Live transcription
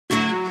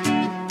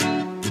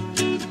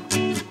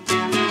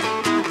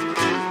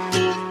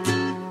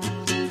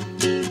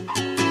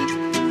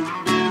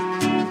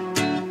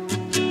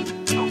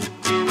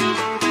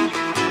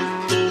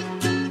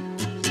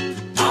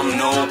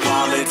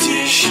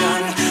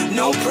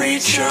no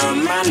preacher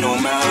man, no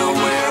matter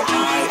where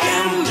I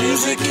am.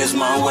 Music is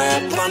my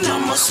weapon,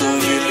 I'm a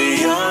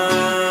civilian.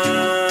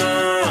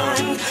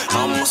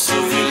 I'm a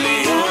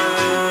civilian.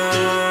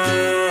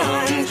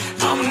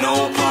 I'm no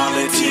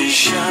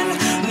politician,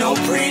 no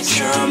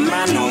preacher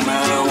man, no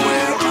matter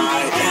where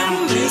I am.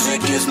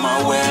 Music is my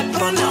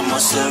weapon, I'm a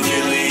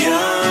civilian.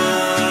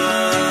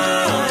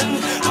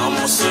 I'm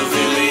a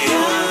civilian.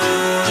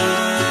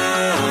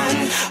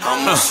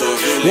 I'm a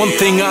civilian. One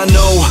thing I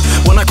know,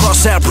 when I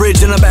cross that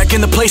bridge and I'm back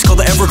in the place called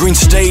the Evergreen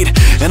State,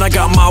 and I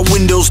got my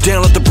windows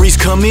down, let the breeze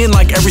come in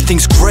like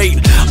everything's great.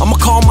 I'ma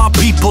call my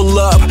people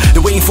up,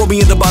 they're waiting for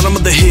me at the bottom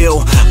of the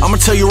hill. I'ma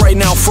tell you right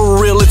now,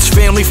 for real, it's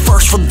family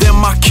first. For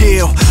them I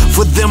kill,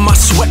 for them I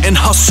sweat and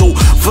hustle,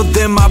 for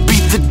them I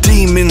beat the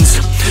demons.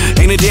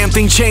 Ain't a damn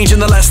thing changing,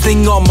 the last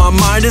thing on my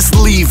mind is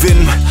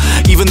leaving.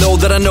 Even though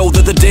that I know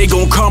that the day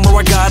gon' come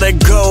where I gotta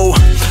go,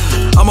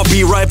 I'ma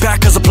be right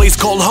back, cause a place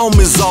called home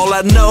is all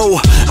I know.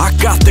 I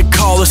got the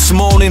call this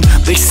morning,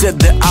 they said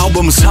the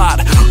album's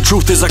hot.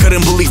 Truth is I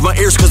couldn't believe my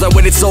ears, cause I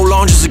waited so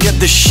long just to get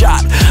this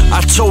shot.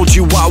 I told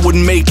you I would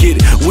make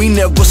it, we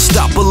never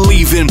stop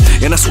believing.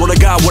 And I swear to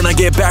God, when I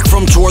get back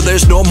from tour,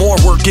 there's no more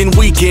working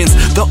weekends.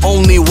 The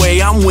only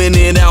way I'm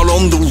winning out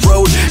on the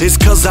road is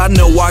cause I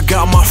know I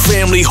got my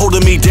family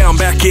holding me down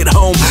back at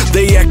home.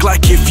 They act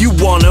like if you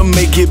wanna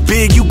make it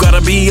big, you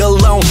gotta be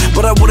alone.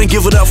 But I wouldn't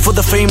give it up for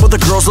the fame or the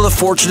girls or the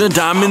fortune and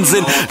diamonds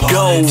and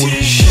gold.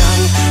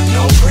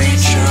 No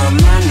preacher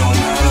man, no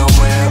matter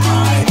where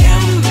I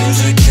am.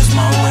 Music is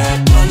my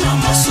weapon,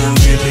 I'm a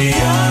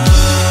civilian.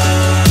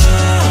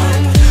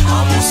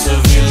 I'm a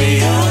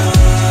civilian.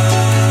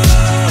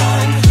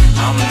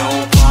 I'm no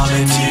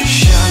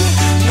politician,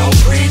 no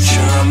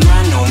preacher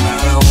man, no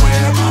matter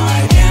where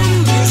I am.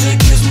 Music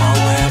is my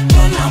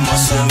weapon, I'm a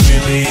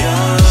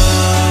civilian.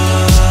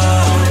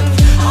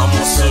 I'm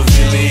a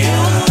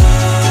civilian.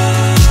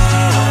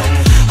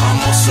 I'm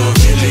a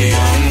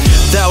civilian.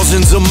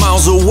 Thousands of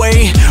miles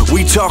away,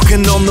 we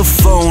talking on the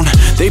phone.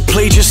 They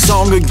played your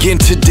song again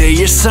today,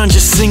 your son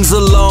just sings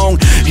along.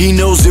 He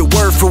knows it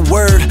word for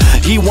word,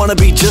 he wanna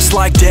be just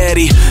like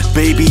daddy.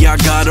 Baby, I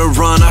gotta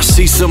run, I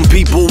see some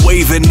people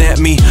waving at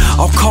me.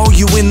 I'll call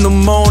you in the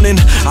morning,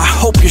 I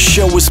hope your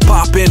show is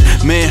popping.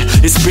 Man,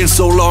 it's been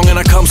so long and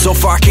I come so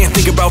far, I can't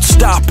think about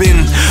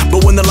stopping.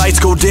 But when the lights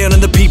go down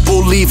and the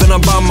people leave and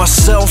I'm by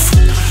myself,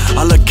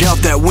 I look out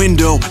that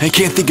window and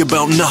can't think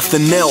about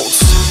nothing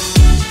else.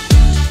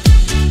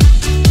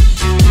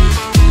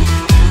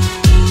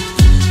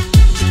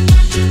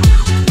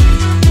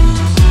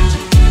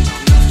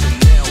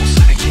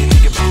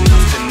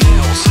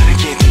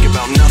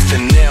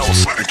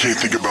 Can't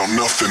think about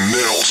nothing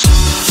else.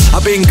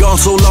 I've been gone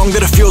so long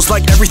that it feels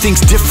like everything's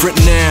different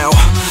now.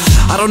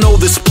 I don't know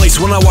this place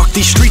when I walk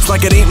these streets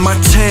like it ain't my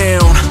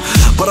town.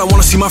 But I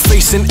wanna see my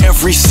face in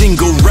every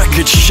single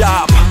record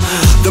shop.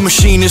 The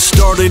machine is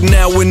started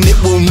now and it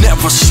will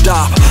never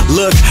stop.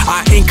 Look,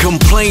 I ain't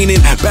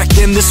complaining, back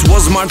then this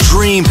was my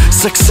dream.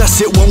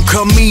 Success, it won't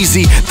come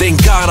easy,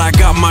 thank God I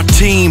got my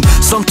team.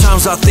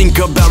 Sometimes I think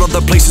about all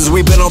the places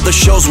we've been, all the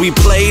shows we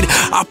played.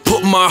 I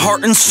put my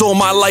heart and soul,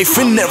 my life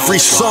in every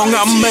song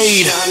I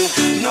made.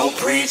 No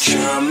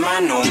preacher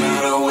man, no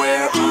matter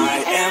where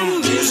I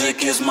am.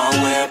 Music is my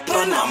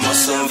weapon, I'm a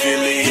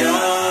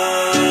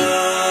civilian.